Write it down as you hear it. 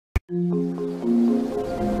Hi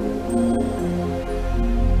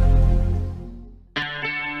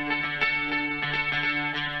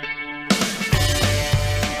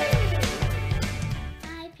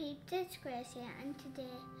peeps, it's Grace here, and today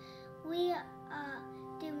we are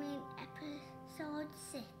doing episode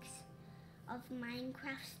 6 of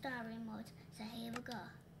Minecraft Story Mode. So here we go.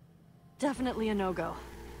 Definitely a no-go.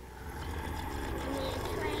 We're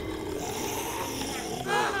trying.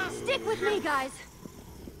 Stick with me, guys.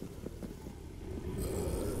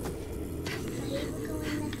 So here we go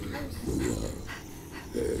in the house.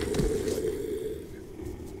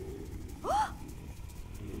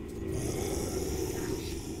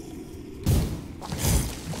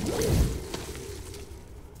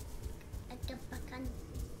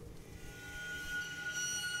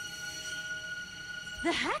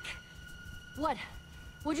 The heck? What?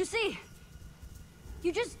 What'd you see?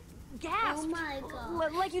 You just gasped. Oh my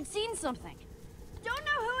god. Like you'd seen something. Don't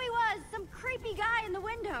know who he was. Some creepy guy in the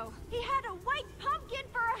window. He had a white pumpkin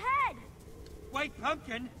for a head. White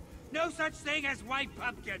pumpkin? No such thing as white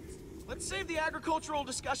pumpkins. Let's save the agricultural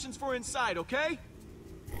discussions for inside, okay?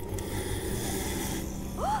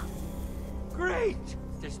 Great!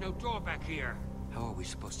 There's no door back here. How are we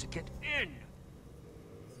supposed to get in?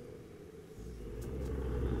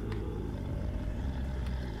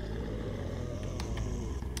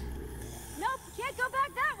 Nope, can't go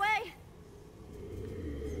back that way.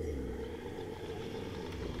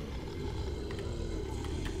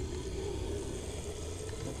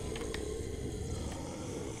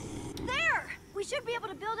 There! We should be able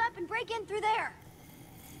to build up and break in through there.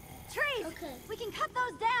 Trees! Okay. We can cut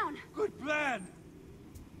those down. Good plan!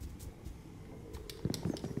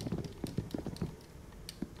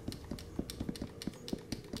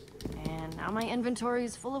 And now my inventory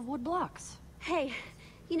is full of wood blocks. Hey,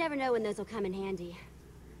 you never know when those will come in handy.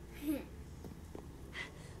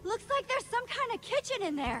 Looks like there's some kind of kitchen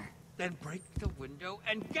in there. Then break the window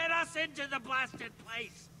and get us into the blasted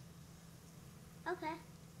place! Okay.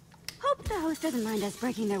 Hope the host doesn't mind us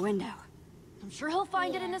breaking their window. I'm sure he'll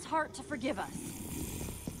find it in his heart to forgive us.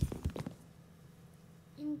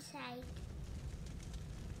 Inside.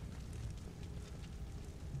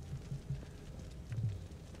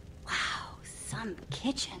 Wow, some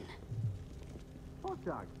kitchen. Hot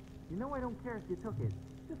dog, you know I don't care if you took it.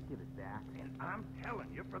 Just give it back. And I'm telling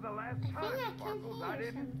you, for the last I time, think I can Sparkles, I hear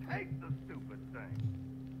didn't something. take the stupid thing.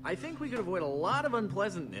 I think we could avoid a lot of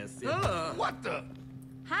unpleasantness if... What the?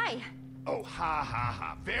 Hi. Oh, ha, ha,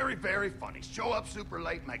 ha. Very, very funny. Show up super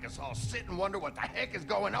late, make us all sit and wonder what the heck is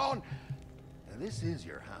going on. Now, this is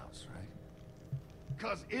your house, right?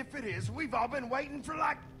 Because if it is, we've all been waiting for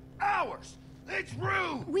like hours. It's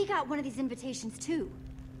rude. We got one of these invitations too.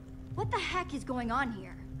 What the heck is going on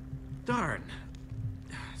here? Darn.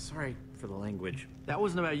 Sorry for the language. That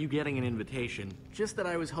wasn't about you getting an invitation, just that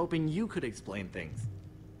I was hoping you could explain things.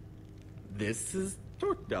 This is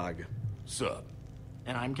Torque Dog. Sup?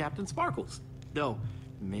 And I'm Captain Sparkles. Though,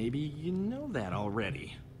 maybe you know that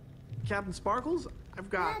already. Captain Sparkles, I've I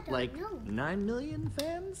got, don't like, know. 9 million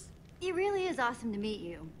fans? It really is awesome to meet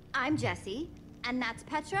you. I'm Jessie, and that's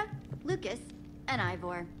Petra, Lucas, and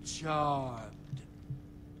Ivor. Charmed.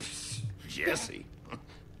 Jesse?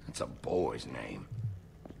 That's a boy's name.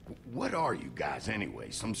 What are you guys anyway?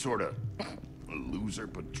 Some sort of loser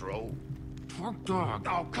patrol? Torque dog.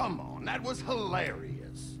 Oh, come on. That was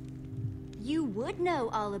hilarious. You would know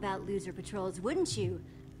all about loser patrols, wouldn't you,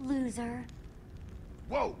 loser?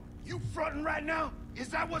 Whoa, you fronting right now? Is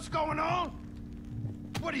that what's going on?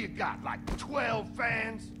 What do you got, like 12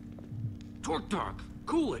 fans? Torque dog.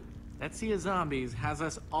 Cool it. That sea of zombies has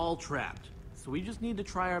us all trapped, so we just need to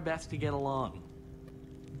try our best to get along.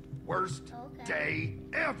 Worst Okay. day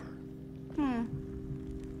ever.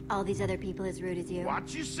 All these other people as rude as you.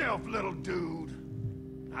 Watch yourself, little dude.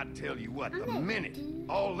 I tell you what, the I'm not minute dude.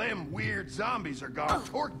 all them weird zombies are gone,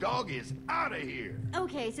 Torque Dog is out of here.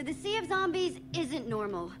 Okay, so the Sea of Zombies isn't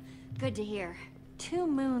normal. Good to hear. 2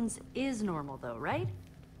 moons is normal though, right?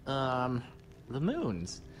 The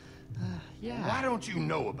moons. Yeah. Why don't you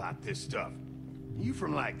know about this stuff? You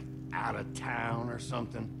from, like, out of town or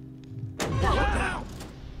something?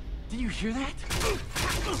 Did you hear that?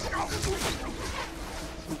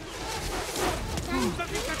 Who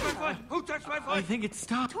touched my foot? Who touched my I foot? think it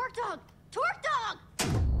stopped. Torque Dog! Torque Dog!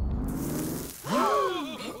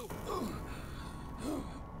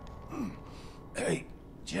 Hey,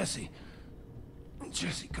 Jesse.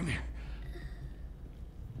 Jesse, come here.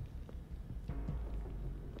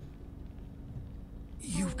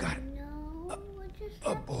 You've got No, what just a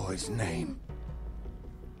happened? boy's name.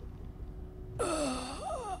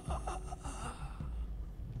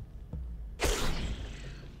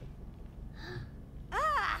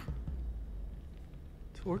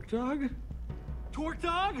 Torque Dog? Torque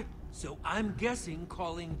Dog? So I'm guessing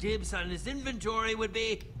calling dibs on his inventory would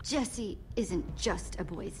be... Jesse isn't just a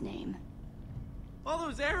boy's name. All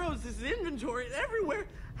those arrows, his inventory, everywhere.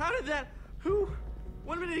 How did that... Who?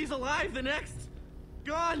 1 minute he's alive, the next...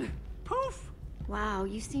 Gone. Poof. Wow,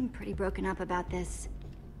 you seem pretty broken up about this.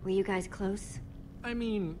 Were you guys close? I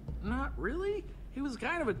mean, not really. He was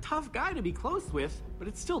kind of a tough guy to be close with, but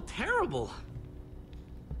it's still terrible.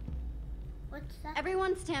 What's that?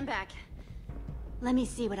 Everyone stand back. Let me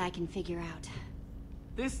see what I can figure out.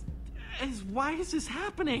 This is... Why is this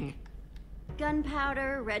happening?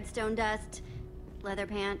 Gunpowder, redstone dust, leather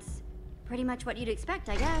pants. Pretty much what you'd expect,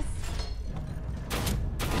 I guess.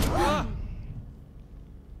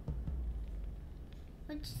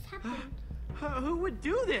 What just happened? Who would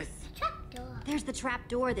do this? Trapdoor. There's the trap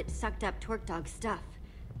door that sucked up Torque Dog's stuff.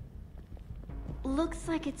 Looks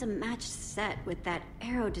like it's a matched set with that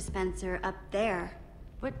arrow dispenser up there.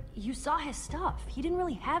 But you saw his stuff. He didn't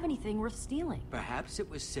really have anything worth stealing. Perhaps it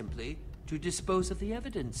was simply to dispose of the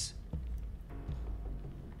evidence.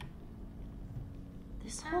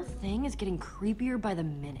 This whole thing is getting creepier by the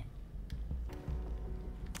minute.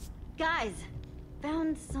 Guys,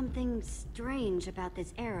 found something strange about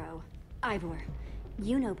this arrow. Ivor,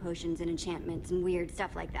 you know potions and enchantments and weird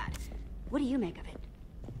stuff like that. What do you make of it?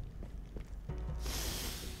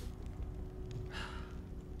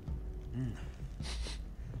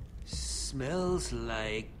 Smells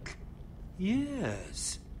like...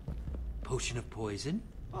 Yes. Potion of poison?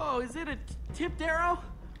 Oh, is it a tipped arrow?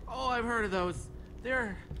 Oh, I've heard of those.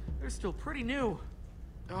 They're still pretty new.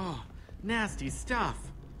 Oh, nasty stuff.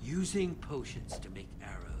 Using potions to make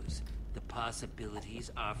arrows. The possibilities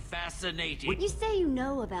are fascinating. You say you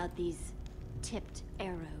know about these tipped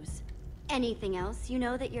arrows. Anything else you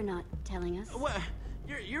know that you're not telling us? What?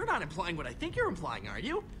 You're not implying what I think you're implying, are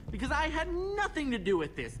you? Because I had nothing to do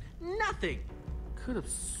with this. Nothing. Could have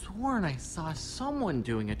sworn I saw someone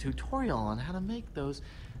doing a tutorial on how to make those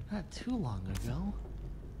not too long ago.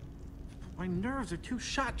 My nerves are too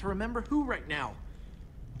shot to remember who right now.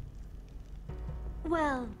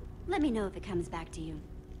 Well, let me know if it comes back to you.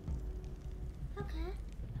 Okay.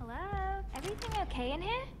 Hello? Everything okay in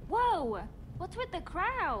here? Whoa! What's with the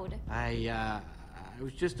crowd? I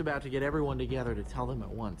was just about to get everyone together to tell them at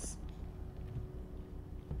once.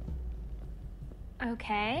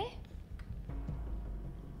 Okay.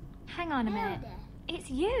 Hang on a Hello minute. there. It's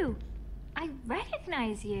you! I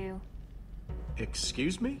recognize you.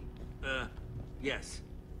 Excuse me? Yes.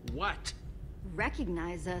 What?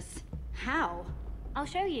 Recognize us? How? I'll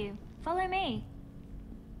show you. Follow me.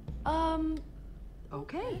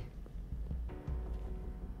 Okay.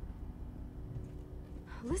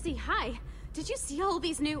 Lizzie, hi. Did you see all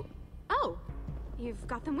these new... Oh, you've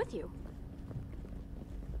got them with you.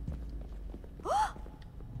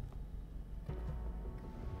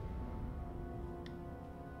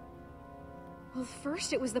 Well,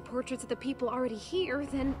 first it was the portraits of the people already here,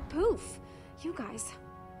 then poof, you guys.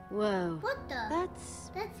 Whoa. What the?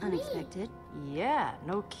 That's That's unexpected. Yeah,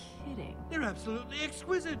 no kidding. They're absolutely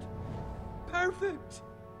exquisite. Perfect.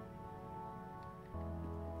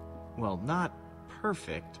 Well, not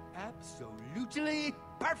perfect. Absolutely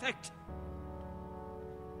perfect.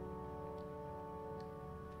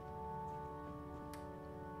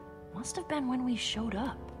 Must have been when we showed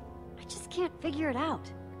up. I just can't figure it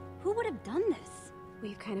out. Who would have done this?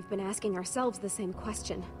 We've kind of been asking ourselves the same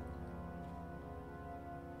question.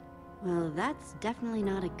 Well, that's definitely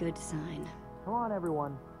not a good sign. Come on,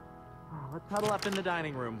 everyone. Let's huddle up in the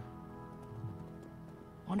dining room.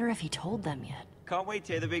 Wonder if he told them yet. Can't wait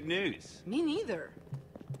to hear the big news. Me neither.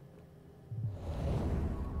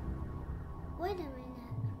 Wait a minute.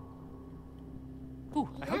 Ooh,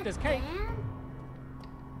 I hope there's cake. Dan?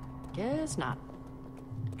 Guess not.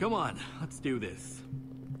 Come on, let's do this.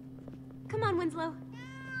 Come on, Winslow.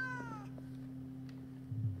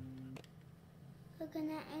 We're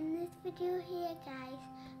gonna end this video here, guys.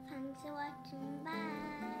 Thanks for watching.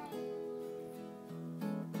 Bye.